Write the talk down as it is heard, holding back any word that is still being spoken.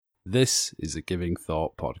This is a Giving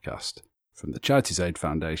Thought podcast from the Charities Aid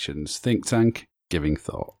Foundation's think tank, Giving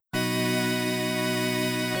Thought.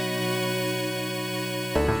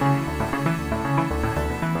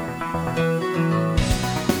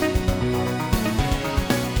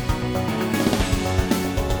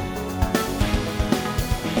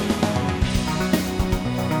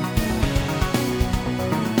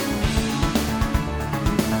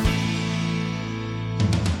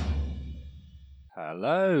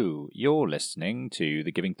 Hello, you're listening to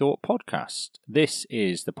the Giving Thought podcast. This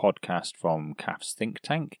is the podcast from CAF's think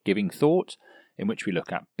tank, Giving Thought, in which we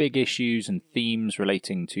look at big issues and themes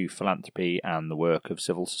relating to philanthropy and the work of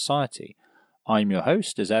civil society. I'm your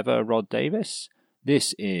host, as ever, Rod Davis.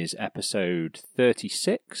 This is episode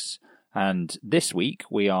 36, and this week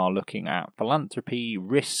we are looking at philanthropy,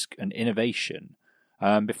 risk and innovation.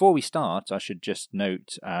 Before we start, I should just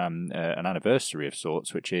note an anniversary of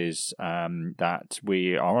sorts, which is that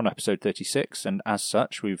we are on episode 36, and as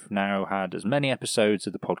such, we've now had as many episodes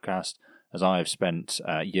of the podcast as I have spent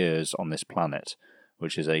years on this planet,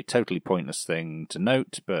 which is a totally pointless thing to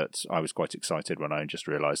note, but I was quite excited when I just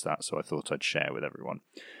realised that, so I thought I'd share with everyone.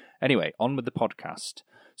 Anyway, on with the podcast.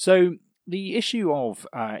 So, the issue of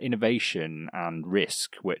innovation and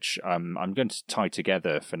risk, which I'm going to tie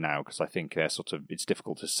together for now because I think they're it's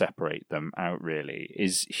difficult to separate them out really,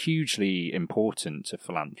 is hugely important to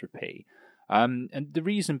philanthropy. And the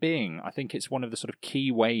reason being, I think it's one of the sort of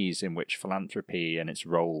key ways in which philanthropy and its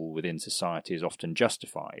role within society is often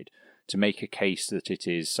justified to make a case that it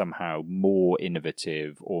is somehow more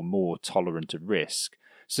innovative or more tolerant of risk,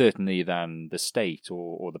 certainly than the state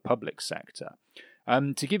or the public sector.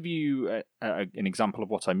 To give you an example of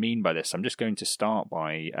what I mean by this, I'm just going to start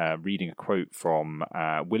by reading a quote from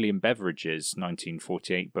William Beveridge's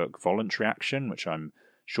 1948 book, Voluntary Action, which I'm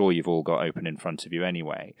sure you've all got open in front of you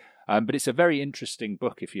anyway. But it's a very interesting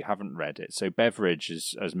book if you haven't read it. So Beveridge,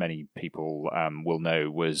 as many people will know,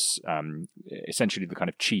 was essentially the kind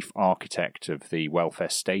of chief architect of the welfare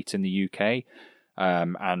state in the UK.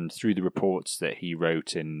 And through the reports that he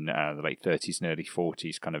wrote in the late 30s and early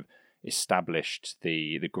 40s, kind of established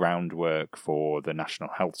the groundwork for the National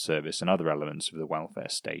Health Service and other elements of the welfare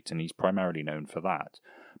state, and he's primarily known for that.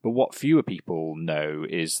 But what fewer people know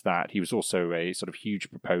is that he was also a sort of huge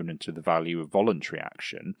proponent of the value of voluntary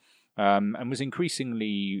action, and was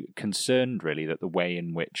increasingly concerned, really, that the way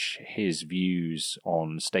in which his views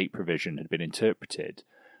on state provision had been interpreted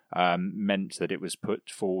meant that it was put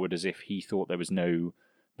forward as if he thought there was no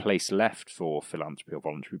place left for philanthropy or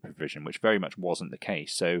voluntary provision, which very much wasn't the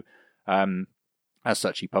case. So, as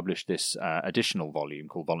such, he published this additional volume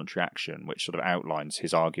called Voluntary Action, which sort of outlines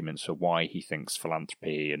his arguments for why he thinks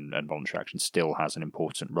philanthropy and voluntary action still has an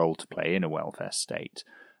important role to play in a welfare state.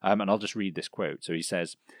 And I'll just read this quote. So he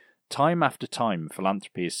says, "Time after time,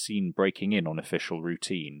 philanthropy is seen breaking in on official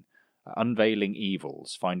routine, unveiling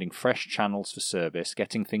evils, finding fresh channels for service,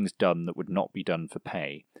 getting things done that would not be done for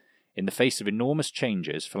pay. In the face of enormous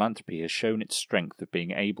changes, philanthropy has shown its strength of being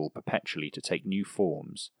able perpetually to take new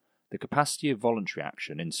forms. The capacity of voluntary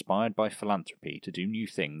action, inspired by philanthropy to do new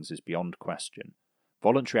things, is beyond question.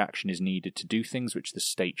 Voluntary action is needed to do things which the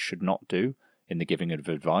state should not do, in the giving of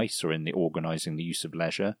advice or in the organising the use of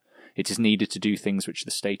leisure. It is needed to do things which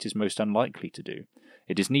the state is most unlikely to do.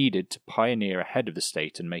 It is needed to pioneer ahead of the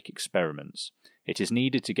state and make experiments. It is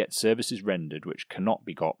needed to get services rendered which cannot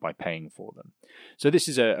be got by paying for them." So this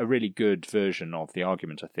is a really good version of the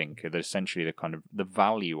argument, I think, that essentially the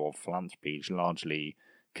value of philanthropy largely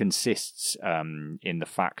consists in the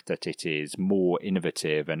fact that it is more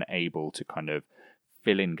innovative and able to kind of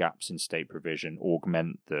fill in gaps in state provision,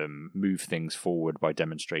 augment them, move things forward by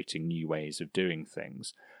demonstrating new ways of doing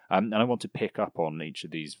things. And I want to pick up on each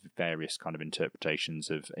of these various kind of interpretations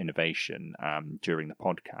of innovation during the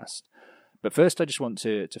podcast. But first, I just want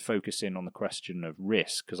to focus in on the question of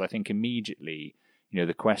risk, because I think immediately,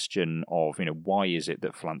 the question of, why is it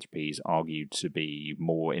that philanthropy is argued to be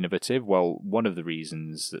more innovative? Well, one of the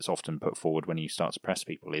reasons that's often put forward when you start to press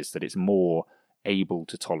people is that it's more able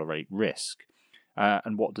to tolerate risk.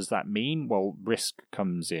 And what does that mean? Well, risk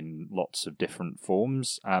comes in lots of different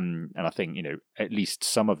forms. And I think, at least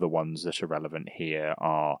some of the ones that are relevant here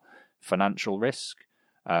are financial risk,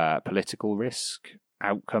 political risk,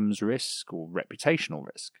 outcomes risk, or reputational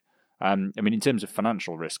risk. In terms of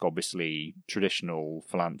financial risk, obviously, traditional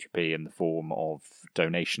philanthropy in the form of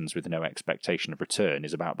donations with no expectation of return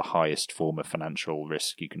is about the highest form of financial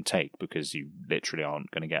risk you can take, because you literally aren't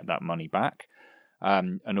going to get that money back.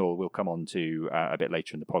 And we'll come on to a bit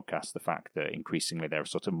later in the podcast the fact that increasingly there are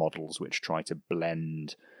sort of models which try to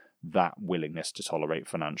blend that willingness to tolerate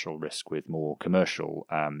financial risk with more commercial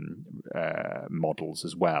models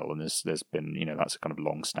as well. And there's been, that's a kind of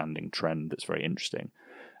long-standing trend that's very interesting.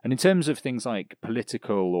 And in terms of things like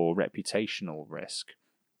political or reputational risk,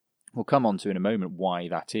 we'll come on to in a moment why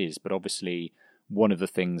that is, but obviously one of the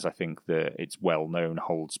things I think that it's well known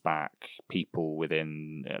holds back people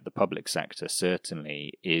within the public sector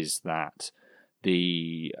certainly is that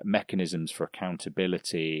the mechanisms for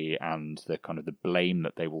accountability and the kind of the blame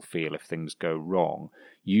that they will feel if things go wrong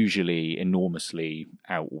usually enormously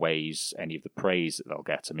outweighs any of the praise that they'll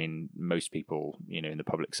get. I mean, most people, in the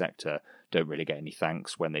public sector don't really get any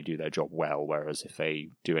thanks when they do their job well, whereas if they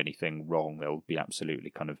do anything wrong, they'll be absolutely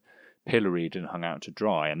kind of pilloried and hung out to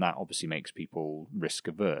dry, and that obviously makes people risk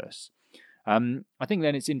averse. I think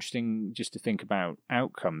then it's interesting just to think about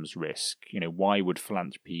outcomes risk. Why would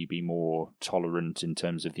philanthropy be more tolerant in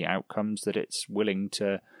terms of the outcomes that it's willing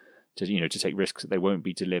to take risks that they won't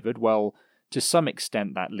be delivered? Well, to some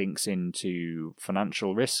extent that links into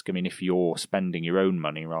financial risk. I mean, if you're spending your own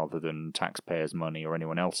money rather than taxpayers' money or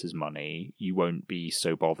anyone else's money, you won't be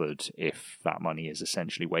so bothered if that money is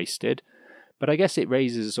essentially wasted. But I guess it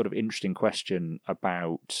raises a sort of interesting question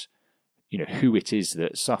about who it is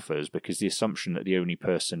that suffers, because the assumption that the only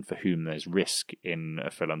person for whom there's risk in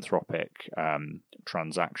a philanthropic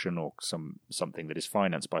transaction or something that is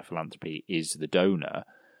financed by philanthropy is the donor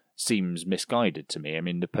seems misguided to me. I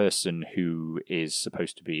mean, the person who is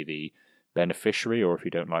supposed to be the beneficiary, or if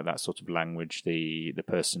you don't like that sort of language, the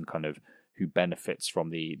person kind of who benefits from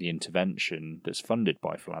the intervention that's funded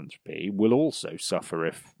by philanthropy will also suffer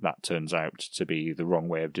if that turns out to be the wrong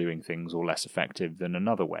way of doing things or less effective than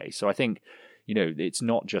another way. So I think, it's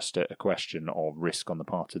not just a question of risk on the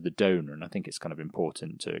part of the donor, and I think it's kind of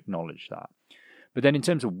important to acknowledge that. But then in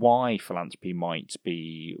terms of why philanthropy might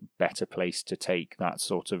be better placed to take that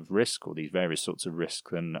sort of risk or these various sorts of risk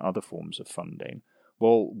than other forms of funding,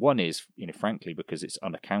 well, one is, frankly, because it's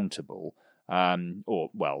unaccountable.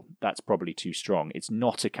 That's probably too strong. It's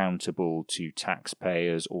not accountable to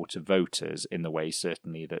taxpayers or to voters in the way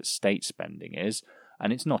certainly that state spending is,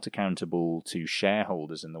 and it's not accountable to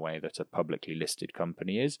shareholders in the way that a publicly listed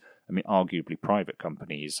company is. I mean, arguably private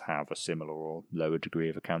companies have a similar or lower degree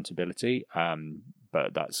of accountability,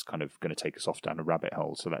 but that's kind of going to take us off down a rabbit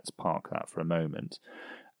hole, so let's park that for a moment.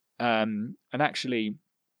 And actually,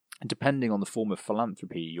 depending on the form of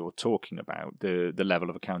philanthropy you're talking about, the level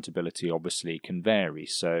of accountability obviously can vary.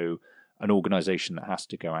 So an organisation that has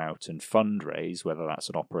to go out and fundraise, whether that's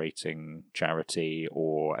an operating charity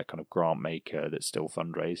or a kind of grant maker that still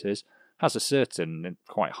fundraises, has a certain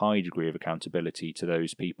quite high degree of accountability to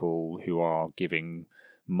those people who are giving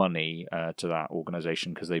money to that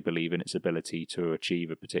organisation because they believe in its ability to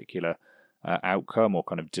achieve a particular outcome or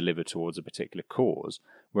kind of deliver towards a particular cause.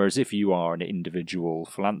 Whereas if you are an individual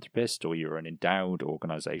philanthropist or you're an endowed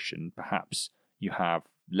organisation, perhaps you have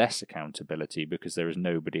less accountability because there is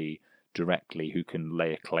nobody directly who can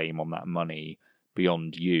lay a claim on that money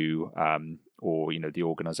beyond you or the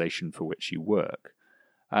organisation for which you work.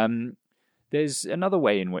 There's another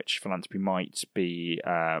way in which philanthropy might be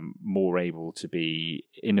more able to be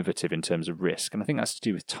innovative in terms of risk, and I think that's to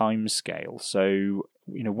do with time scale. So,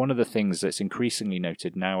 one of the things that's increasingly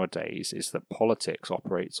noted nowadays is that politics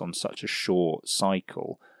operates on such a short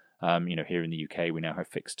cycle. Here in the UK, we now have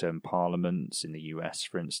fixed-term parliaments. In the US,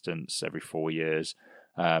 for instance, every 4 years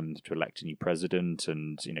to elect a new president,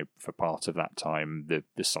 and for part of that time,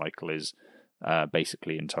 the cycle is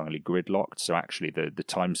basically entirely gridlocked. So actually the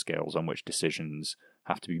timescales on which decisions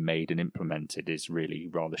have to be made and implemented is really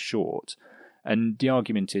rather short. And the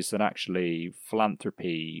argument is that actually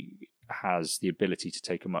philanthropy has the ability to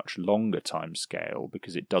take a much longer timescale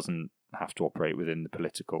because it doesn't have to operate within the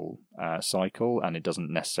political cycle, and it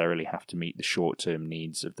doesn't necessarily have to meet the short-term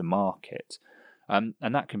needs of the market. And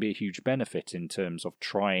that can be a huge benefit in terms of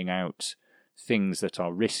trying out things that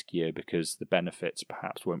are riskier because the benefits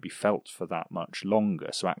perhaps won't be felt for that much longer.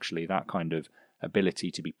 So actually that kind of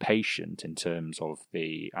ability to be patient in terms of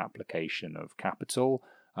the application of capital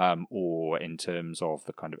or in terms of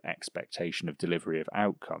the kind of expectation of delivery of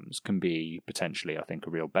outcomes can be potentially, I think,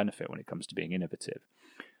 a real benefit when it comes to being innovative.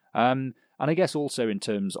 And I guess also in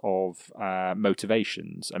terms of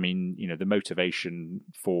motivations. I mean, the motivation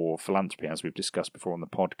for philanthropy, as we've discussed before on the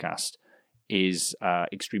podcast, is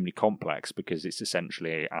extremely complex because it's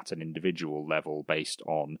essentially at an individual level based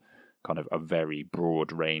on kind of a very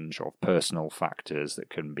broad range of personal factors that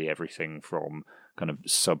can be everything from kind of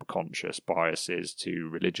subconscious biases to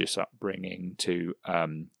religious upbringing to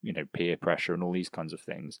peer pressure and all these kinds of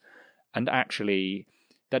things. And actually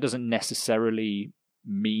that doesn't necessarily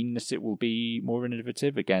mean that it will be more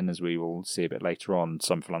innovative. Again, as we will see a bit later on,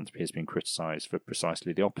 some philanthropy has been criticised for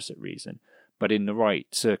precisely the opposite reason. But in the right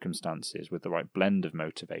circumstances, with the right blend of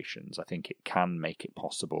motivations, I think it can make it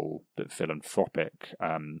possible that philanthropic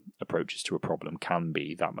approaches to a problem can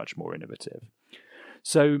be that much more innovative.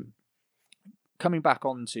 So, coming back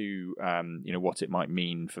onto what it might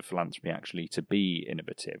mean for philanthropy actually to be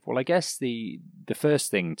innovative. Well, I guess the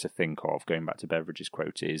first thing to think of, going back to Beveridge's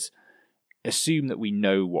quote, is assume that we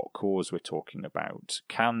know what cause we're talking about.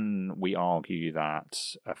 Can we argue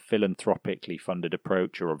that a philanthropically funded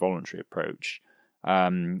approach or a voluntary approach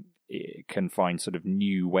it can find sort of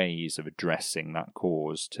new ways of addressing that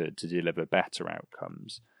cause to deliver better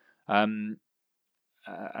outcomes?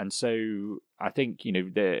 And so I think,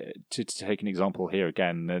 to take an example here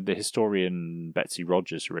again, the historian Betsy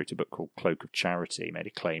Rogers, who wrote a book called Cloak of Charity, made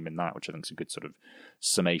a claim in that, which I think is a good sort of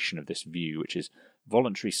summation of this view, which is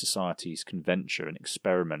voluntary societies can venture an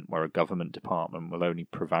experiment where a government department will only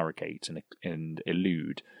prevaricate and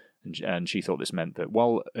elude. And she thought this meant that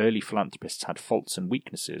while early philanthropists had faults and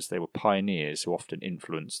weaknesses, they were pioneers who often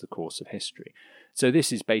influenced the course of history. So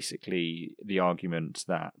this is basically the argument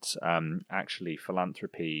that actually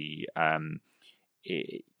philanthropy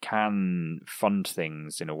it can fund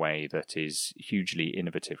things in a way that is hugely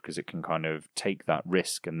innovative because it can kind of take that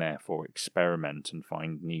risk and therefore experiment and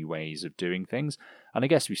find new ways of doing things. And I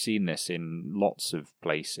guess we've seen this in lots of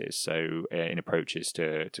places. So in approaches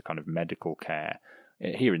to kind of medical care.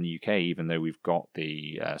 Here in the UK, even though we've got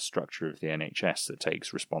the structure of the NHS that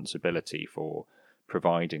takes responsibility for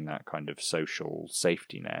providing that kind of social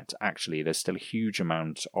safety net, actually there's still a huge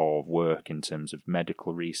amount of work in terms of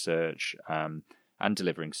medical research and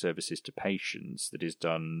delivering services to patients that is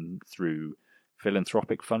done through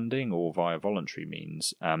philanthropic funding or via voluntary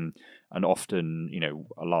means. And often,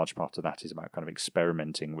 a large part of that is about kind of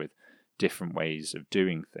experimenting with different ways of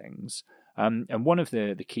doing things. And one of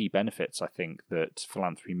the key benefits I think that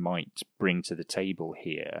philanthropy might bring to the table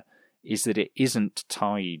here is that it isn't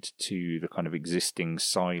tied to the kind of existing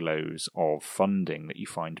silos of funding that you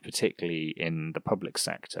find particularly in the public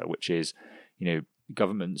sector, which is,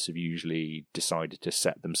 governments have usually decided to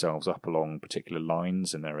set themselves up along particular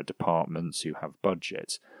lines and there are departments who have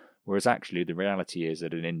budgets. Whereas actually the reality is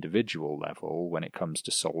at an individual level, when it comes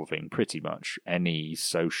to solving pretty much any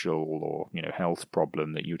social or health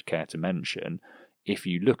problem that you'd care to mention, if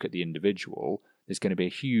you look at the individual, there's going to be a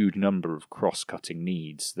huge number of cross-cutting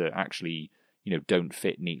needs that actually don't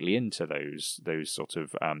fit neatly into those sort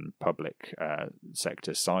of public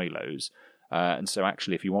sector silos. And so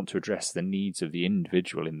actually, if you want to address the needs of the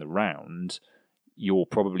individual in the round, you're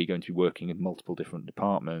probably going to be working in multiple different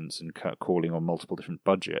departments and calling on multiple different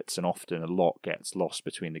budgets, and often a lot gets lost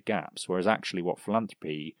between the gaps. Whereas actually what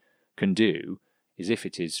philanthropy can do is, if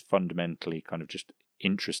it is fundamentally kind of just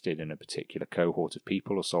interested in a particular cohort of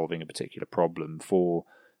people or solving a particular problem for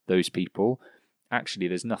those people, actually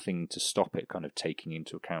there's nothing to stop it kind of taking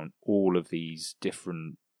into account all of these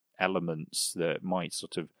different elements that might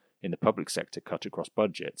sort of in the public sector cut across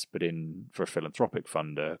budgets, but for a philanthropic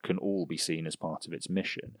funder can all be seen as part of its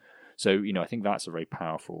mission. So, I think that's a very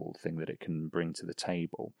powerful thing that it can bring to the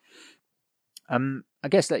table. I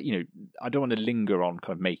guess that, I don't want to linger on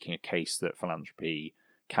kind of making a case that philanthropy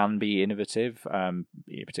can be innovative,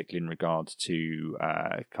 particularly in regard to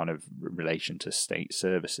kind of relation to state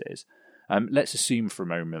services. Let's assume for a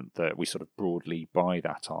moment that we sort of broadly buy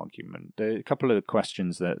that argument. There are a couple of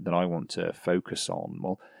questions that I want to focus on.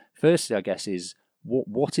 Well, firstly, I guess, is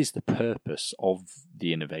what is the purpose of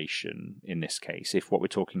the innovation in this case? If what we're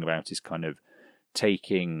talking about is kind of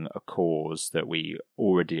taking a cause that we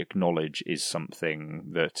already acknowledge is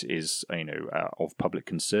something that is, of public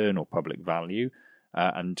concern or public value,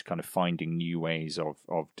 and kind of finding new ways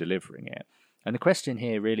of delivering it. And the question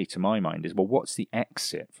here really, to my mind, is, well, what's the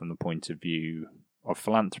exit from the point of view of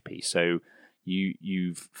philanthropy? So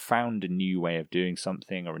you've found a new way of doing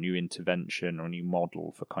something or a new intervention or a new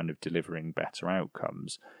model for kind of delivering better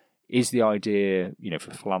outcomes. Is the idea,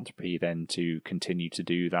 for philanthropy then to continue to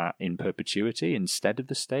do that in perpetuity instead of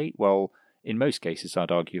the state? Well, in most cases,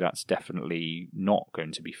 I'd argue that's definitely not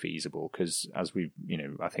going to be feasible because, as we've,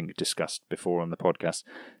 I think discussed before on the podcast,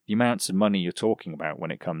 the amounts of money you're talking about when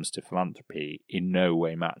it comes to philanthropy in no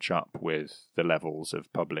way match up with the levels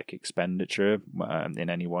of public expenditure in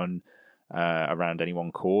anyone around any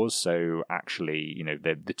one cause. So actually,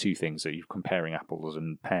 the two things are you're comparing apples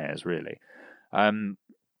and pears, really.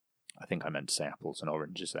 I think I meant to say apples and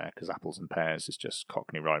oranges there, because apples and pears is just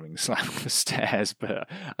Cockney rhyming slang for stairs, but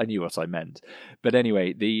I knew what I meant. But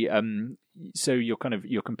anyway, so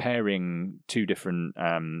you're comparing two different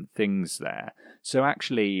things there. So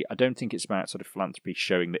actually, I don't think it's about sort of philanthropy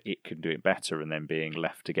showing that it can do it better and then being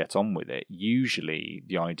left to get on with it. Usually,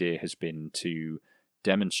 the idea has been to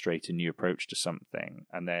demonstrate a new approach to something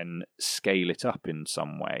and then scale it up in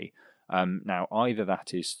some way. Now, either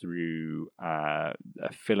that is through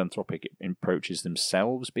philanthropic approaches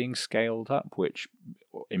themselves being scaled up, which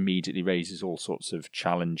immediately raises all sorts of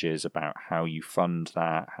challenges about how you fund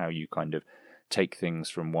that, how you kind of take things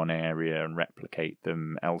from one area and replicate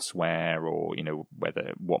them elsewhere, or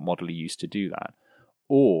what model you use to do that,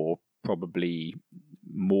 or probably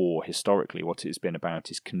more historically, what it's been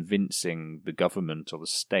about is convincing the government or the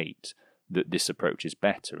state that this approach is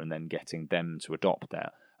better, and then getting them to adopt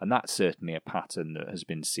that. And that's certainly a pattern that has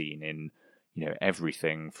been seen in,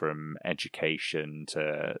 everything from education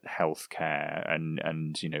to healthcare and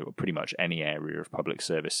pretty much any area of public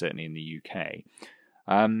service, certainly in the UK.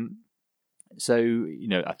 So,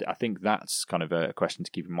 I think that's kind of a question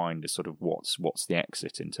to keep in mind, is sort of what's the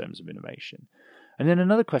exit in terms of innovation. And then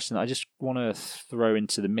another question that I just want to throw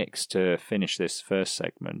into the mix to finish this first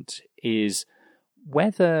segment is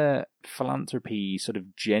whether philanthropy sort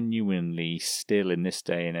of genuinely still in this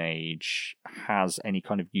day and age has any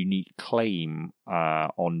kind of unique claim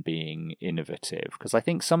on being innovative. Because I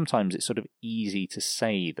think sometimes it's sort of easy to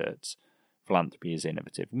say that philanthropy is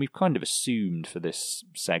innovative. And we've kind of assumed for this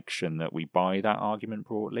section that we buy that argument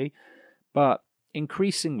broadly. But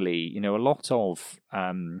increasingly, a lot of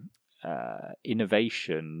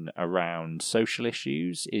innovation around social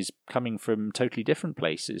issues is coming from totally different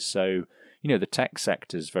places. So, the tech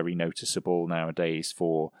sector is very noticeable nowadays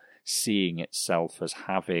for seeing itself as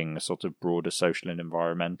having a sort of broader social and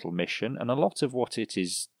environmental mission. And a lot of what it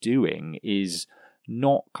is doing is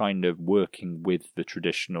not kind of working with the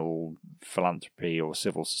traditional philanthropy or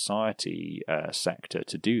civil society sector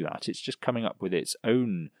to do that. It's just coming up with its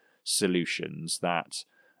own solutions that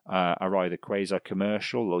are either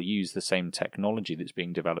quasi-commercial or use the same technology that's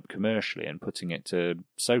being developed commercially and putting it to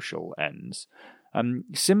social ends.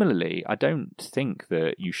 Similarly, I don't think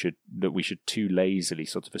that we should too lazily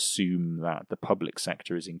sort of assume that the public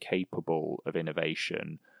sector is incapable of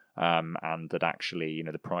innovation, and that actually,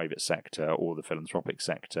 the private sector or the philanthropic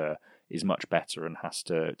sector is much better and has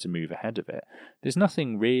to move ahead of it. There's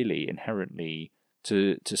nothing really inherently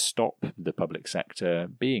to stop the public sector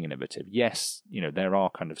being innovative. Yes, there are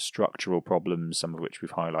kind of structural problems, some of which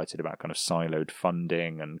we've highlighted about kind of siloed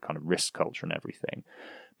funding and kind of risk culture and everything.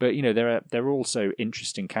 But, there are also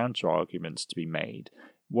interesting counter-arguments to be made.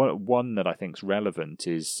 One that I think is relevant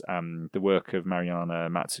is the work of Mariana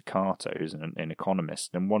Mazzucato, who's an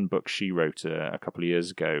economist. And one book she wrote a couple of years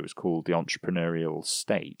ago was called The Entrepreneurial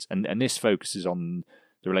State. And this focuses on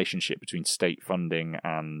the relationship between state funding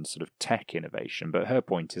and sort of tech innovation. But her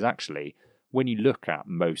point is actually, when you look at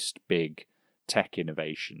most big tech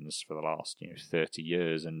innovations for the last 30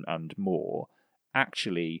 years and more,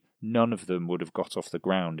 actually none of them would have got off the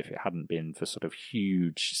ground if it hadn't been for sort of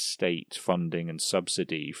huge state funding and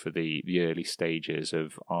subsidy for the early stages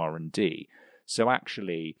of R&D. So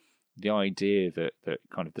actually, the idea that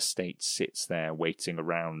kind of the state sits there waiting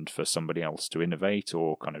around for somebody else to innovate,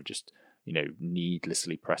 or kind of just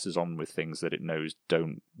needlessly presses on with things that it knows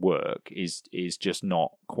don't work is just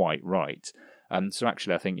not quite right. So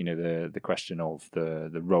actually, I think the question of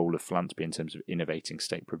the role of philanthropy in terms of innovating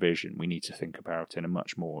state provision, we need to think about in a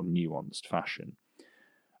much more nuanced fashion.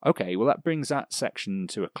 Okay, well, that brings that section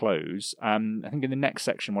to a close. I think in the next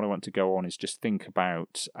section, what I want to go on is just think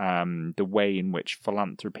about the way in which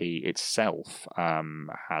philanthropy itself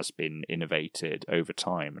has been innovated over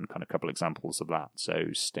time, and kind of a couple examples of that.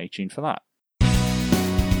 So stay tuned for that.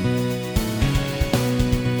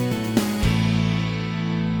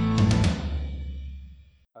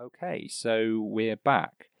 Okay, so we're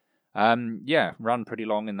back. Ran pretty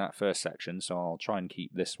long in that first section, so I'll try and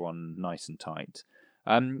keep this one nice and tight.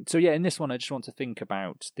 In this one, I just want to think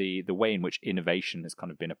about the way in which innovation has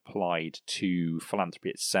kind of been applied to philanthropy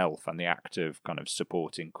itself, and the act of kind of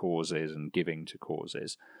supporting causes and giving to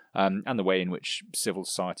causes, and the way in which civil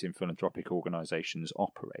society and philanthropic organisations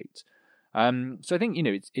operate. So I think,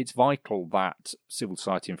 it's vital that civil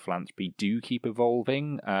society and philanthropy do keep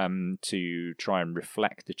evolving to try and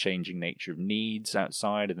reflect the changing nature of needs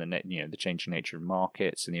outside, and the changing nature of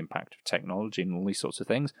markets and the impact of technology and all these sorts of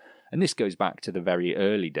things. And this goes back to the very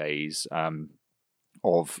early days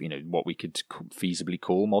of what we could feasibly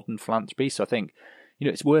call modern philanthropy. So I think,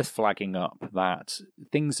 it's worth flagging up that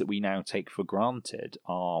things that we now take for granted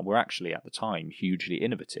were actually at the time hugely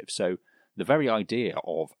innovative. So the very idea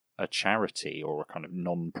of a charity or a kind of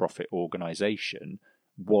non-profit organization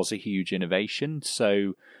was a huge innovation.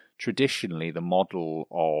 So traditionally, the model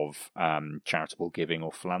of charitable giving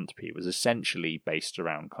or philanthropy was essentially based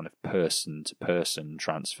around kind of person-to-person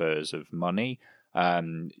transfers of money.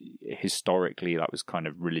 Historically, that was kind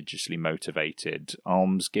of religiously motivated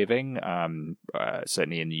almsgiving,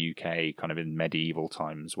 certainly in the UK, kind of in medieval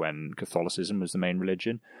times when Catholicism was the main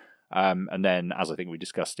religion. And then, as I think we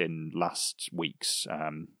discussed in last week's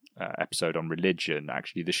episode on religion,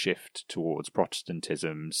 actually the shift towards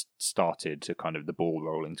Protestantism started to kind of the ball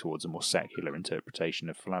rolling towards a more secular interpretation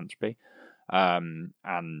of philanthropy. And,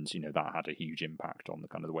 that had a huge impact on the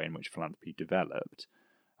kind of the way in which philanthropy developed.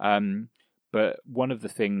 But one of the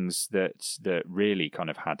things that really kind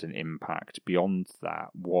of had an impact beyond that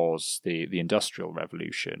was the Industrial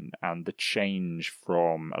Revolution and the change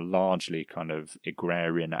from a largely kind of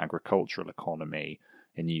agrarian agricultural economy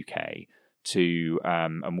in the UK to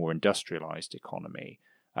a more industrialized economy.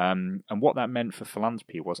 And what that meant for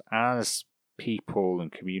philanthropy was, as people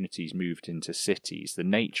and communities moved into cities, the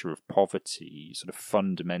nature of poverty sort of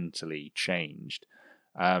fundamentally changed.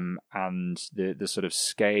 And the sort of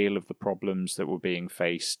scale of the problems that were being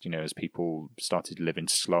faced, as people started to live in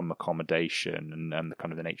slum accommodation and the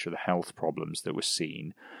kind of the nature of the health problems that were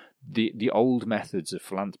seen, the old methods of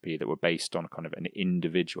philanthropy that were based on kind of an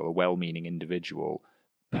individual, a well-meaning individual,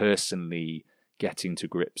 personally getting to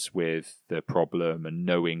grips with the problem and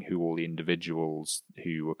knowing who all the individuals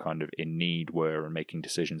who were kind of in need were and making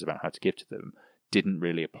decisions about how to give to them, didn't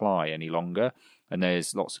really apply any longer. And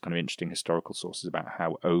there's lots of kind of interesting historical sources about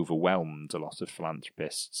how overwhelmed a lot of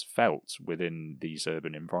philanthropists felt within these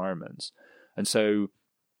urban environments. And so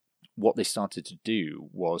what they started to do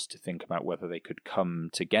was to think about whether they could come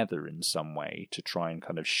together in some way to try and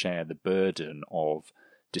kind of share the burden of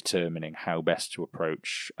determining how best to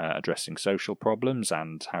approach addressing social problems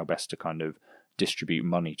and how best to kind of distribute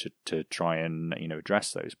money to try and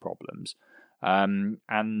address those problems.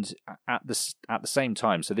 And at the same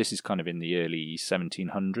time, so this is kind of in the early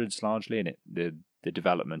 1700s largely, and the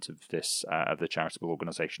development of this of the charitable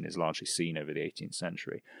organisation is largely seen over the 18th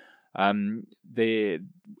century. In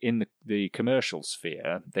the commercial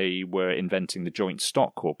sphere, they were inventing the joint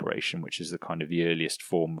stock corporation, which is the kind of the earliest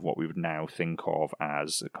form of what we would now think of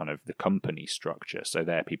as a kind of the company structure. So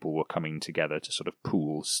there, people were coming together to sort of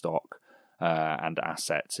pool stock and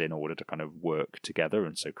assets in order to kind of work together,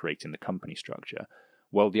 and so creating the company structure.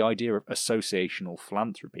 Well, the idea of associational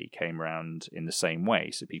philanthropy came around in the same way.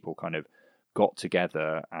 So people kind of got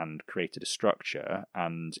together and created a structure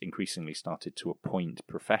and increasingly started to appoint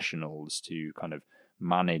professionals to kind of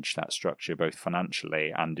manage that structure, both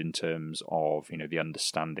financially and in terms of, the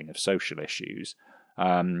understanding of social issues.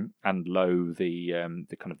 And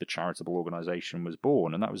the kind of the charitable organisation was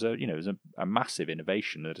born, and that was a massive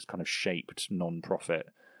innovation that has kind of shaped non-profit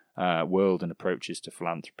world and approaches to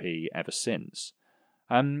philanthropy ever since.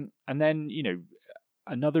 And then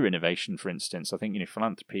another innovation, for instance, I think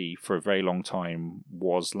philanthropy for a very long time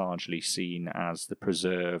was largely seen as the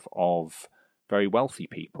preserve of very wealthy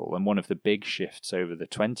people, and one of the big shifts over the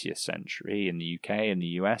 20th century in the UK and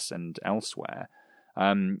the US and elsewhere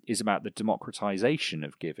is about the democratization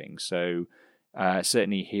of giving. So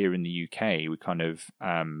certainly here in the UK, we kind of,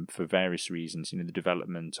 for various reasons, the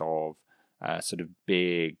development of sort of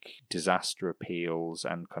big disaster appeals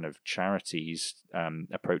and kind of charities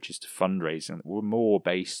approaches to fundraising that were more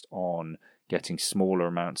based on getting smaller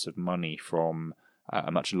amounts of money from a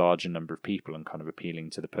much larger number of people and kind of appealing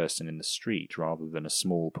to the person in the street rather than a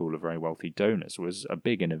small pool of very wealthy donors was a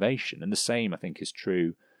big innovation. And the same, I think, is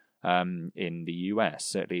true in the US.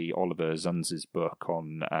 Certainly Oliver Zunz's book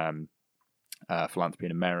on philanthropy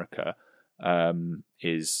in America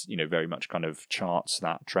is very much kind of charts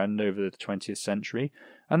that trend over the 20th century,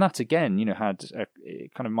 and that again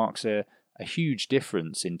it kind of marks a huge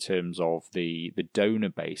difference in terms of the donor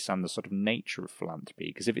base and the sort of nature of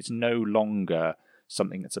philanthropy, because if it's no longer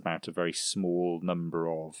something that's about a very small number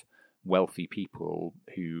of wealthy people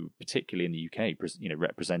who, particularly in the UK,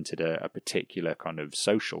 represented a particular kind of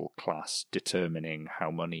social class determining how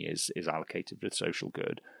money is allocated for social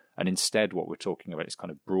good. And instead, what we're talking about is kind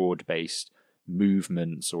of broad-based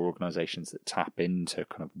movements or organisations that tap into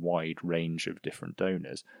kind of wide range of different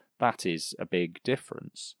donors. That is a big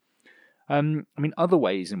difference. Other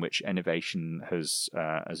ways in which innovation has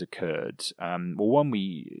occurred. One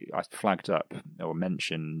I flagged up or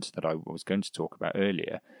mentioned that I was going to talk about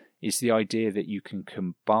earlier is the idea that you can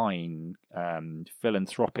combine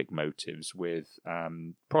philanthropic motives with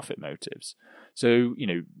profit motives. So,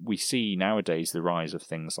 we see nowadays the rise of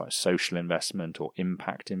things like social investment or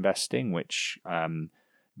impact investing, which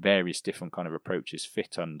various different kind of approaches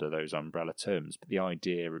fit under those umbrella terms. But the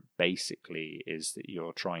idea basically is that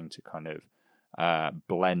you're trying to kind of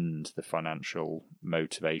blend the financial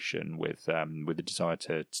motivation with the desire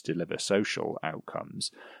to deliver social outcomes.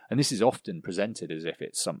 And this is often presented as if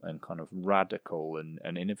it's something kind of radical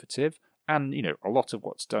and innovative. And, a lot of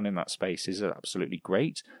what's done in that space is absolutely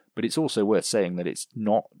great, but it's also worth saying that it's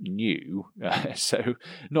not new. So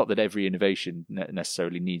not that every innovation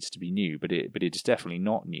necessarily needs to be new, but it is definitely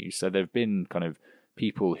not new. So there have been kind of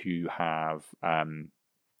people who have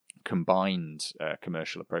combined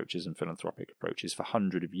commercial approaches and philanthropic approaches for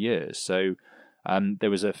hundreds of years. So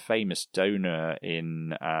there was a famous donor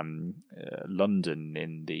in London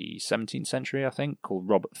in the 17th century, I think, called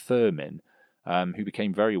Robert Thurman, who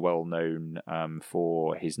became very well known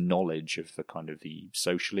for his knowledge of the kind of the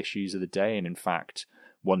social issues of the day. And in fact,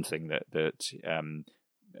 one thing that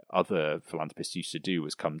other philanthropists used to do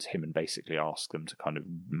was come to him and basically ask them to kind of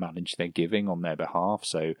manage their giving on their behalf.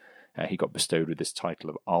 So he got bestowed with this title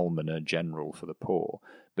of Almoner General for the Poor.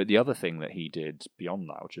 But the other thing that he did beyond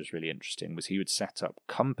that, which was really interesting, was he would set up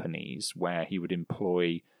companies where he would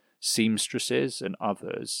employ seamstresses and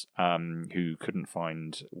others who couldn't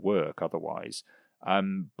find work otherwise,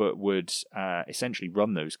 but would essentially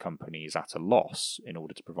run those companies at a loss in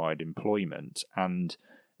order to provide employment. And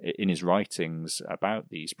in his writings about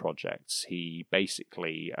these projects, he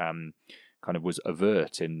basically kind of was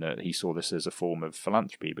overt in that he saw this as a form of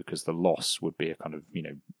philanthropy, because the loss would be a kind of,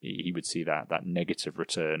 he would see that negative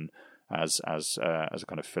return as a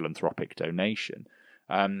kind of philanthropic donation.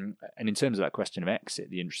 And in terms of that question of exit,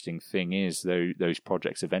 the interesting thing is, though, those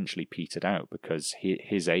projects eventually petered out because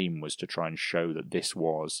his aim was to try and show that this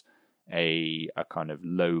was a kind of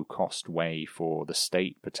low-cost way for the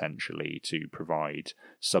state potentially to provide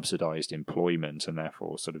subsidized employment and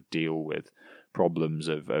therefore sort of deal with problems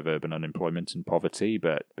of urban unemployment and poverty,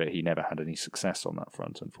 but he never had any success on that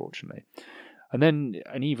front, unfortunately. And then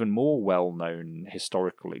an even more well-known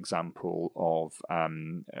historical example of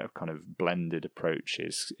kind of blended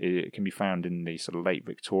approaches, it can be found in the sort of late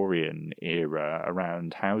Victorian era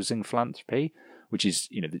around housing philanthropy, which is,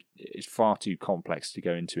 it's far too complex to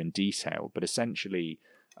go into in detail, but essentially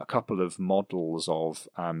a couple of models of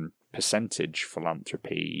percentage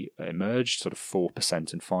philanthropy emerged, sort of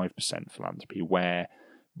 4% and 5% philanthropy, where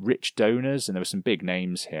rich donors, and there were some big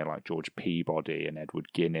names here like George Peabody and Edward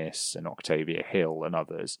Guinness and Octavia Hill and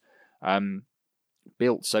others,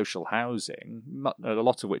 built social housing, a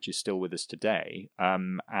lot of which is still with us today,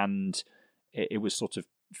 and it was sort of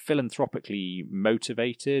philanthropically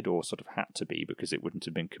motivated, or sort of had to be because it wouldn't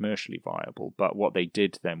have been commercially viable. But what they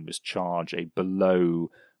did then was charge a below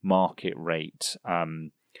market rate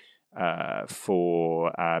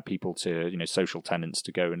for people to, social tenants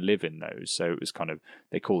to go and live in those. So it was kind of,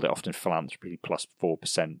 they called it often philanthropy plus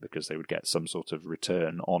 4% because they would get some sort of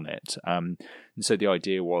return on it. And so the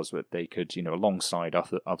idea was that they could, alongside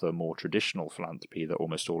other more traditional philanthropy that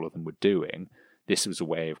almost all of them were doing, this was a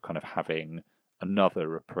way of kind of having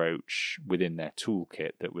another approach within their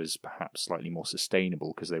toolkit that was perhaps slightly more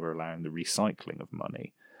sustainable because they were allowing the recycling of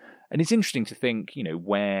money. And it's interesting to think,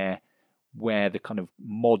 where the kind of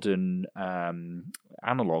modern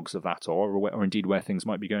analogues of that are, or indeed where things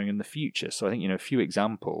might be going in the future. So I think, a few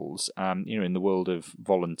examples, in the world of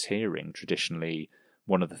volunteering, traditionally,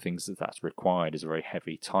 one of the things that's required is a very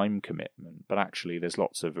heavy time commitment. But actually, there's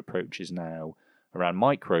lots of approaches now around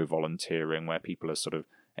micro-volunteering where people are sort of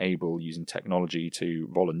able, using technology, to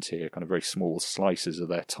volunteer kind of very small slices of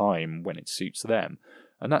their time when it suits them.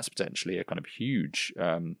 And that's potentially a kind of huge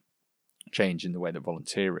change in the way that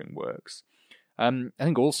volunteering works. I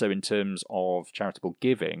think also in terms of charitable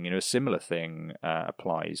giving, a similar thing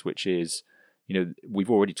applies, which is, we've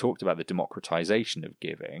already talked about the democratization of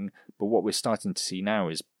giving, but what we're starting to see now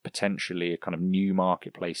is potentially a kind of new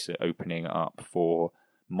marketplace opening up for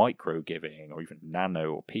micro giving or even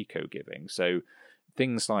nano or pico giving. So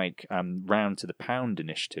things like round to the pound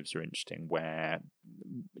initiatives are interesting, where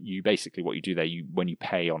you basically, what you do there, when you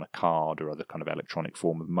pay on a card or other kind of electronic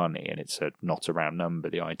form of money, and it's not a round number,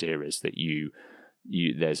 the idea is that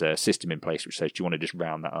there's a system in place which says, do you want to just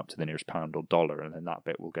round that up to the nearest pound or dollar, and then that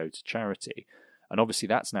bit will go to charity. And obviously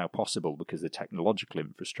that's now possible because the technological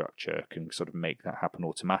infrastructure can sort of make that happen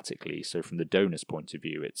automatically. So from the donor's point of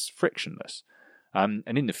view, it's frictionless. And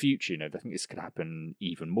in the future, I think this could happen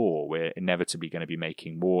even more. We're inevitably going to be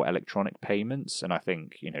making more electronic payments. And I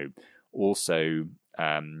think, also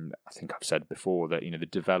I think I've said before that, the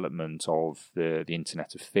development of the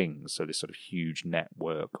Internet of Things, so this sort of huge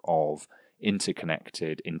network of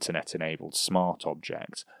interconnected, internet-enabled smart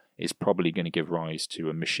objects, is probably going to give rise to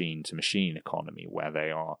a machine-to-machine economy where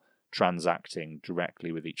they are transacting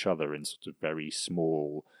directly with each other in sort of very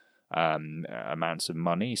small amounts of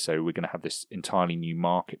money. So we're going to have this entirely new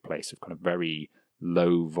marketplace of kind of very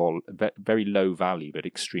low value but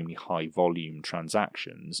extremely high volume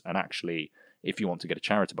transactions. And actually, if you want to get a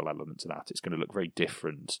charitable element to that, it's going to look very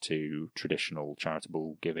different to traditional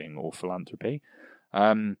charitable giving or philanthropy.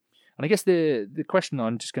 And I guess the question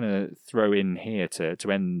I'm just going to throw in here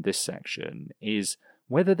to end this section is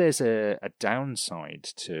whether there's a downside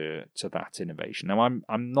to that innovation. Now,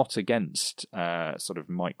 I'm not against sort of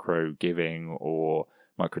micro giving or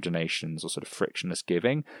micro donations or sort of frictionless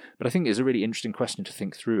giving, but I think there's a really interesting question to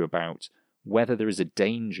think through about whether there is a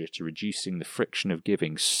danger to reducing the friction of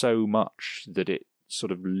giving so much that it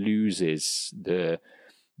sort of loses the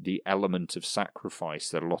element of sacrifice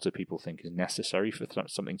that a lot of people think is necessary for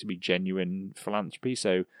something to be genuine philanthropy.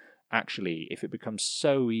 So actually, if it becomes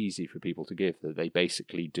so easy for people to give that they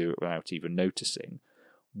basically do it without even noticing,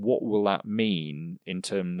 what will that mean in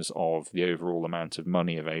terms of the overall amount of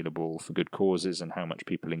money available for good causes and how much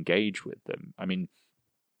people engage with them? I mean,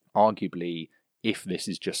 arguably, if this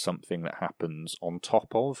is just something that happens on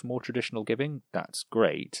top of more traditional giving, that's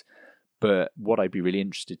great. But what I'd be really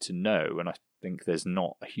interested to know, and I think there's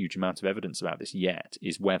not a huge amount of evidence about this yet,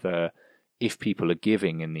 is whether if people are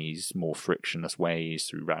giving in these more frictionless ways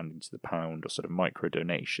through rounding to the pound or sort of micro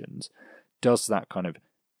donations, does that kind of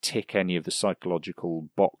tick any of the psychological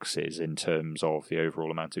boxes in terms of the overall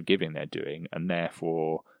amount of giving they're doing, and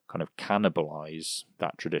therefore kind of cannibalize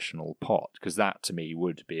that traditional pot? Because that to me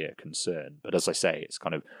would be a concern. But as I say, it's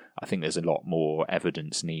kind of, I think there's a lot more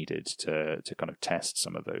evidence needed to kind of test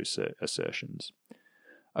some of those assertions.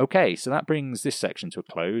 Okay, so that brings this section to a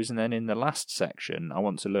close, and then in the last section I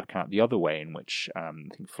want to look at the other way in which I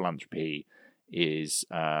think philanthropy is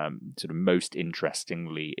sort of most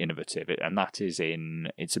interestingly innovative, and that is in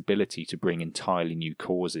its ability to bring entirely new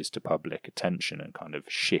causes to public attention and kind of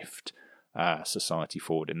shift society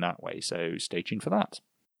forward in that way. So stay tuned for that.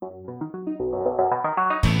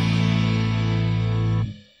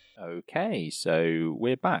 Okay, so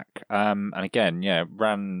we're back. And again,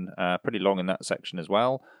 ran pretty long in that section as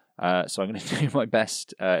well. So I'm going to do my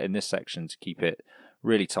best in this section to keep it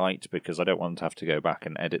really tight, because I don't want to have to go back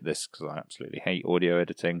and edit this, because I absolutely hate audio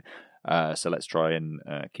editing. So let's try and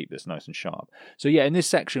keep this nice and sharp. So in this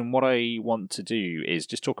section, what I want to do is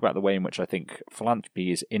just talk about the way in which I think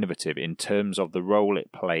philanthropy is innovative in terms of the role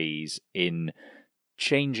it plays in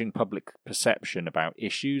changing public perception about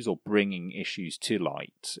issues or bringing issues to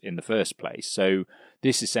light in the first place. So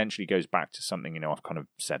this essentially goes back to something, I've kind of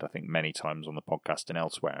said, I think, many times on the podcast and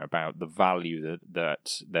elsewhere about the value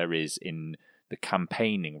that there is in the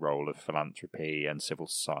campaigning role of philanthropy and civil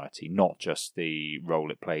society, not just the role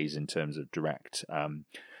it plays in terms of direct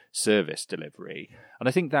service delivery. And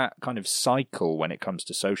I think that kind of cycle when it comes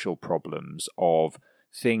to social problems of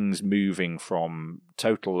things moving from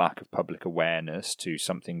total lack of public awareness to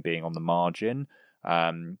something being on the margin,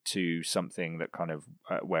 to something that kind of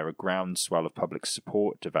where a groundswell of public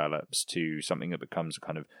support develops, to something that becomes a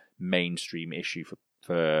kind of mainstream issue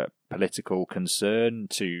for political concern,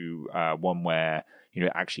 to one where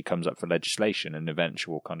it actually comes up for legislation and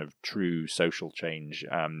eventual kind of true social change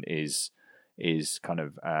is kind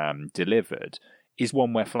of delivered, is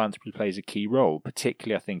one where philanthropy plays a key role,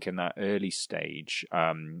 particularly, I think, in that early stage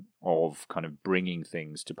of kind of bringing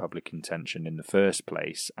things to public attention in the first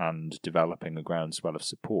place and developing a groundswell of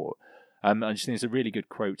support. I just think there's a really good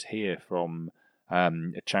quote here from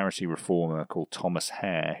a charity reformer called Thomas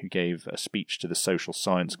Hare, who gave a speech to the Social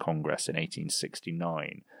Science Congress in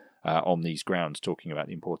 1869 on these grounds, talking about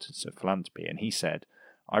the importance of philanthropy. And he said,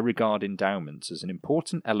 "I regard endowments as an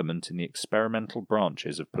important element in the experimental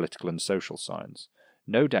branches of political and social science.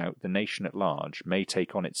 No doubt the nation at large may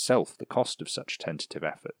take on itself the cost of such tentative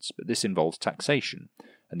efforts, but this involves taxation,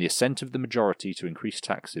 and the assent of the majority to increase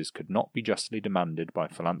taxes could not be justly demanded by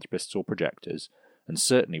philanthropists or projectors, and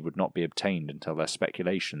certainly would not be obtained until their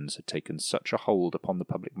speculations had taken such a hold upon the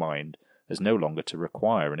public mind as no longer to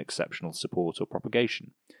require an exceptional support or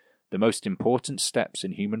propagation. The most important steps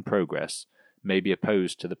in human progress may be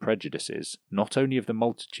opposed to the prejudices, not only of the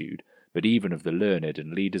multitude, but even of the learned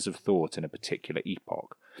and leaders of thought in a particular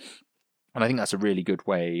epoch." And I think that's a really good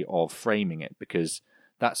way of framing it, because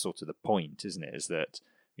that's sort of the point, isn't it? Is that,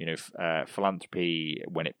 philanthropy,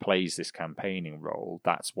 when it plays this campaigning role,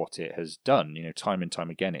 that's what it has done. Time and time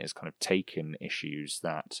again, it has kind of taken issues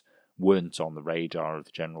that weren't on the radar of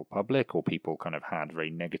the general public, or people kind of had very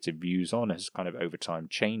negative views on, has kind of over time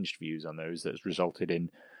changed views on those, that's resulted in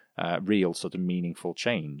real sort of meaningful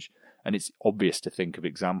change. And it's obvious to think of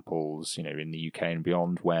examples, in the UK and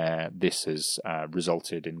beyond, where this has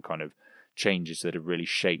resulted in kind of changes that have really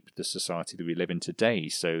shaped the society that we live in today.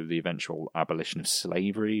 So the eventual abolition of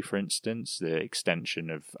slavery, for instance, the extension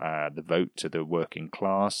of the vote to the working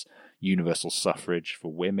class, universal suffrage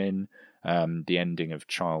for women, the ending of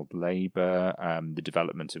child labour, the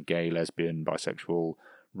development of gay, lesbian, bisexual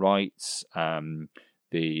rights,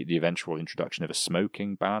 the eventual introduction of a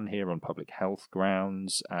smoking ban here on public health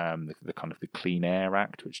grounds, the kind of the Clean Air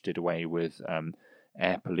Act, which did away with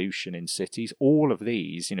air pollution in cities. All of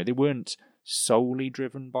these, they weren't solely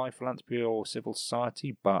driven by philanthropy or civil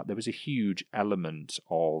society, but there was a huge element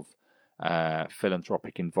of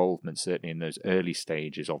philanthropic involvement, certainly in those early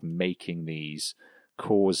stages of making these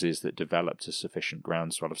causes that developed a sufficient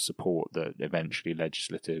groundswell of support that eventually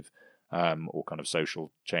legislative or kind of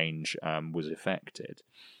social change was effected.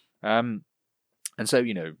 And so,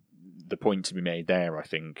 the point to be made there, I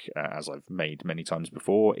think, as I've made many times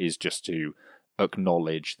before, is just to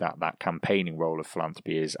acknowledge that campaigning role of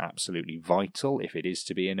philanthropy is absolutely vital if it is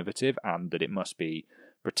to be innovative, and that it must be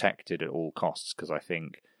protected at all costs, because I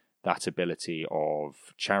think that ability of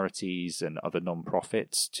charities and other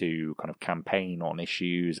non-profits to kind of campaign on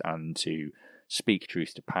issues and to speak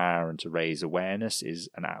truth to power and to raise awareness is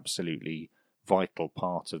an absolutely vital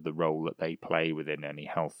part of the role that they play within any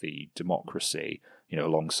healthy democracy,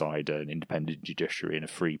 alongside an independent judiciary and a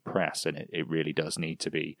free press, and it really does need to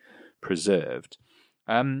be preserved.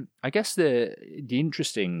 I guess the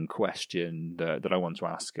interesting question that I want to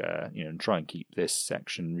ask, and try and keep this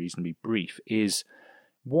section reasonably brief, is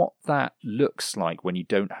what that looks like when you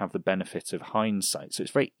don't have the benefit of hindsight. So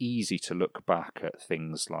it's very easy to look back at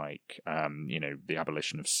things like, the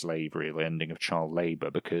abolition of slavery, or the ending of child labour,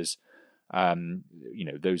 because,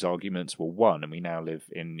 those arguments were won, and we now live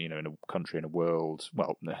in, in a country, in a world,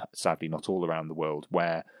 well, sadly not all around the world,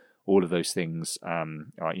 where all of those things, are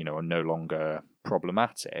no longer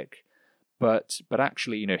problematic. But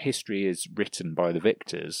actually, history is written by the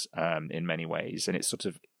victors, in many ways, and it's sort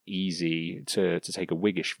of easy to take a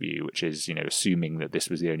Whiggish view, which is, assuming that this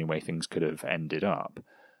was the only way things could have ended up.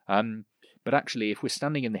 But actually, if we're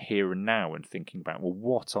standing in the here and now and thinking about, well,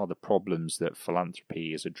 what are the problems that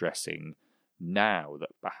philanthropy is addressing now that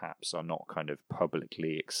perhaps are not kind of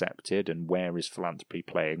publicly accepted, and where is philanthropy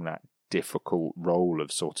playing that difficult role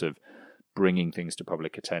of sort of bringing things to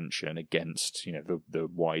public attention against, the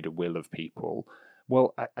wider will of people?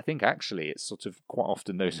 Well, I think actually it's sort of quite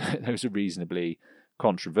often those are reasonably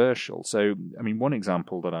controversial. So, I mean, one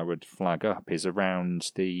example that I would flag up is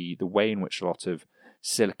around the way in which a lot of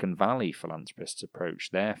Silicon Valley philanthropists approach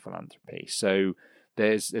their philanthropy. So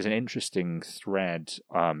there's an interesting thread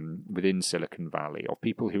within Silicon Valley of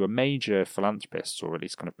people who are major philanthropists, or at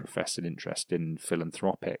least kind of profess an interest in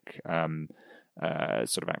philanthropic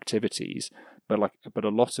sort of activities, but a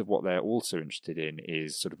lot of what they're also interested in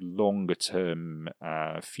is sort of longer term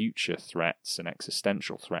future threats and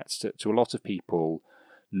existential threats to a lot of people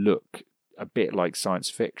look a bit like science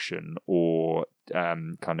fiction, or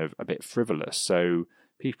kind of a bit frivolous. So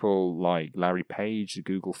people like Larry Page, the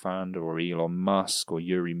Google founder, or Elon Musk, or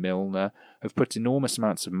Yuri Milner have put enormous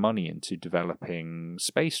amounts of money into developing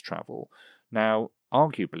space travel. Now,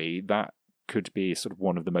 arguably, that could be sort of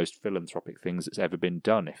one of the most philanthropic things that's ever been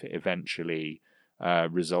done if it eventually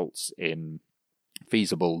results in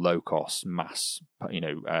feasible, low-cost, mass,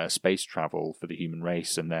 space travel for the human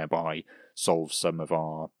race, and thereby solve some of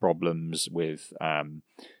our problems with,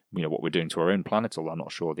 what we're doing to our own planet. Although I'm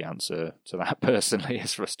not sure the answer to that personally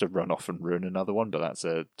is for us to run off and ruin another one, but that's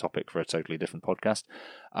a topic for a totally different podcast.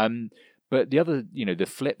 But the other, the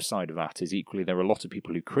flip side of that is equally there are a lot of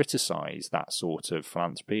people who criticise that sort of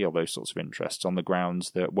philanthropy or those sorts of interests on the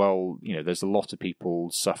grounds that, well, there's a lot of people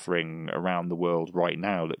suffering around the world right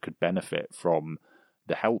now that could benefit from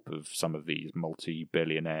the help of some of these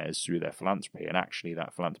multi-billionaires through their philanthropy, and actually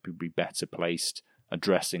that philanthropy would be better placed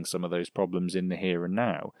addressing some of those problems in the here and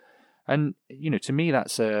now. And, to me,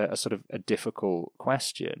 that's a sort of a difficult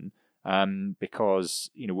question. Because,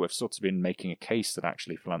 we've sort of been making a case that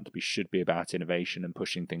actually philanthropy should be about innovation and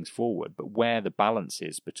pushing things forward, but where the balance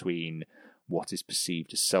is between what is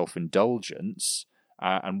perceived as self-indulgence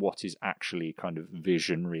and what is actually kind of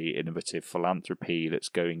visionary, innovative philanthropy that's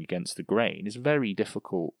going against the grain is very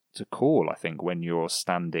difficult to call, I think, when you're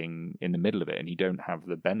standing in the middle of it and you don't have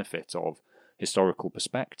the benefit of historical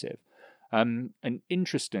perspective. And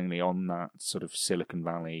interestingly, on that sort of Silicon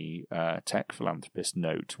Valley tech philanthropist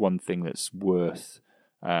note, one thing that's worth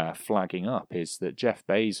flagging up is that Jeff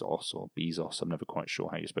Bezos, or Bezos, I'm never quite sure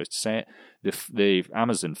how you're supposed to say it, the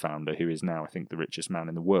Amazon founder, who is now, I think, the richest man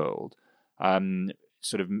in the world,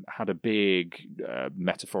 sort of had a big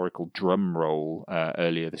metaphorical drum roll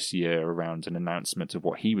earlier this year around an announcement of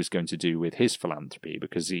what he was going to do with his philanthropy,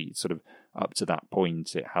 because he sort of, up to that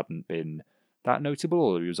point, it hadn't been that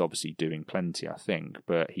notable. He was obviously doing plenty, I think,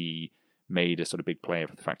 but he made a sort of big play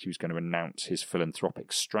of the fact he was going to announce his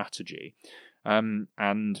philanthropic strategy.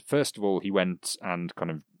 And first of all, he went and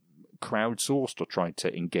kind of crowdsourced or tried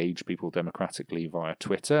to engage people democratically via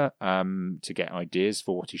Twitter to get ideas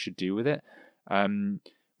for what he should do with it.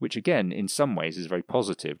 Which again, in some ways, is very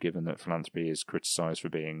positive, given that philanthropy is criticised for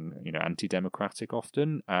being, anti-democratic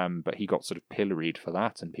often. But he got sort of pilloried for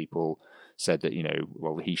that, and people said that,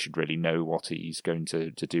 well, he should really know what he's going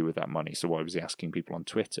to do with that money. So why was he asking people on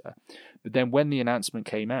Twitter? But then when the announcement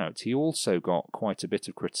came out, he also got quite a bit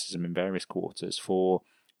of criticism in various quarters for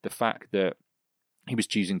the fact that he was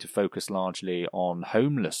choosing to focus largely on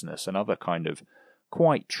homelessness and other kind of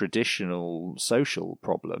quite traditional social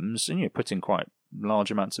problems, and put in quite large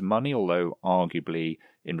amounts of money, although arguably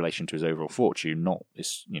in relation to his overall fortune, not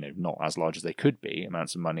as large as they could be,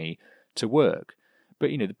 amounts of money to work. But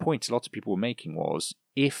the point a lot of people were making was,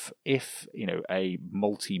 if a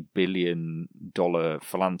multi-billion-dollar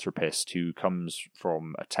philanthropist who comes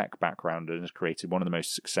from a tech background and has created one of the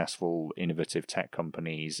most successful, innovative tech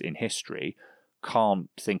companies in history can't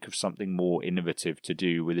think of something more innovative to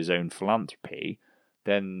do with his own philanthropy,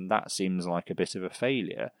 then that seems like a bit of a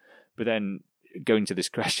failure. But then going to this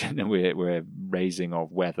question that we're raising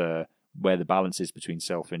of where the balance is between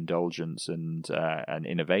self-indulgence and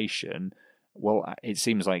innovation, well, it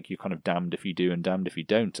seems like you're kind of damned if you do and damned if you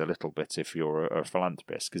don't a little bit if you're a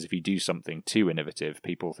philanthropist, because if you do something too innovative,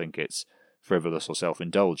 people think it's frivolous or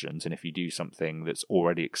self-indulgent, and if you do something that's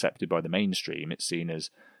already accepted by the mainstream, it's seen as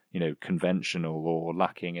conventional or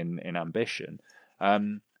lacking in ambition.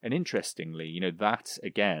 And interestingly, that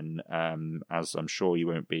again, as I'm sure you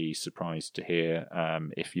won't be surprised to hear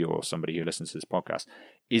if you're somebody who listens to this podcast,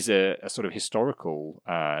 is a sort of historical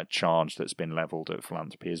charge that's been levelled at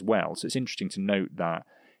philanthropy as well. So it's interesting to note that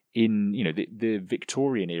in the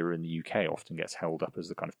Victorian era in the UK often gets held up as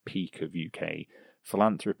the kind of peak of UK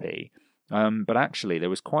philanthropy. But actually, there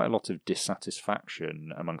was quite a lot of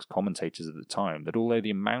dissatisfaction amongst commentators at the time that although the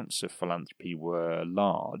amounts of philanthropy were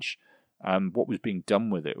large, what was being done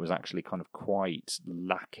with it was actually kind of quite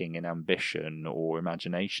lacking in ambition or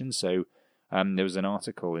imagination. So there was an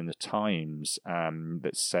article in the Times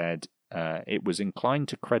that said it was inclined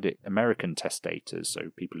to credit American testators,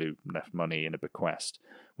 so people who left money in a bequest,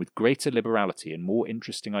 with greater liberality and more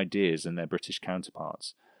interesting ideas than their British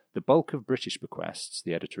counterparts. The bulk of British bequests,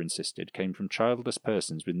 the editor insisted, came from childless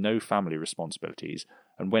persons with no family responsibilities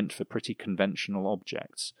and went for pretty conventional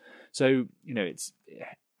objects. So,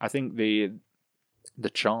 I think the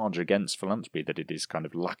charge against philanthropy that it is kind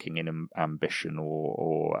of lacking in ambition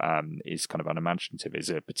or is kind of unimaginative is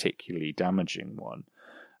a particularly damaging one.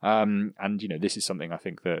 And this is something I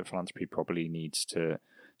think that philanthropy probably needs to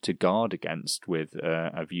guard against with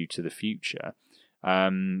a view to the future.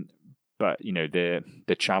 But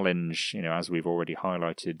the challenge, as we've already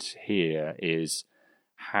highlighted here, is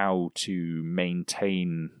how to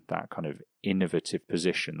maintain that kind of innovative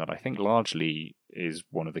position that I think largely is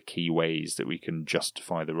one of the key ways that we can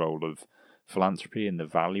justify the role of philanthropy and the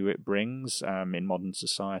value it brings in modern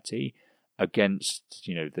society, against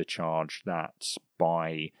the charge that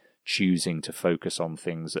by choosing to focus on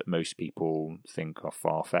things that most people think are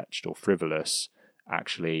far-fetched or frivolous,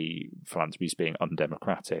 actually philanthropy is being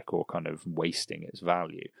undemocratic or kind of wasting its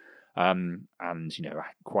value. And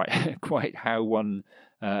quite how one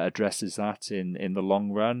addresses that in the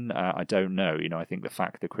long run, I don't know. I think the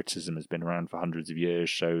fact that criticism has been around for hundreds of years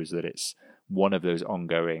shows that it's one of those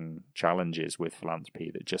ongoing challenges with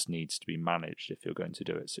philanthropy that just needs to be managed if you're going to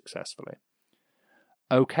do it successfully.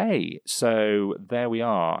 Okay, so there we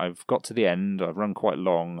are. I've got to the end. I've run quite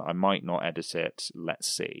long. I might not edit it. Let's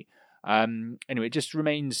see. Anyway, it just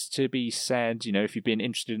remains to be said, if you've been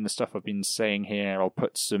interested in the stuff I've been saying here, I'll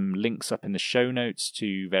put some links up in the show notes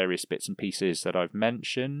to various bits and pieces that I've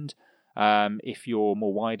mentioned. If you're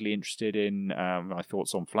more widely interested in my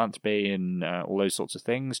thoughts on philanthropy and all those sorts of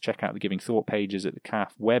things, check out the Giving Thought pages at the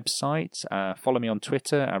CAF website. Follow me on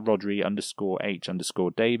Twitter at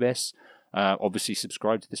Rodri_H_Davis. Obviously,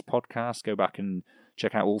 subscribe to this podcast. Go back and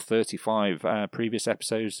check out all 35 previous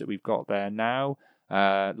episodes that we've got there now.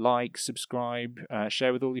 Like, subscribe,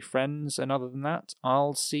 share with all your friends, and other than that,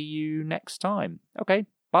 I'll see you next time. Okay,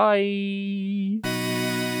 bye!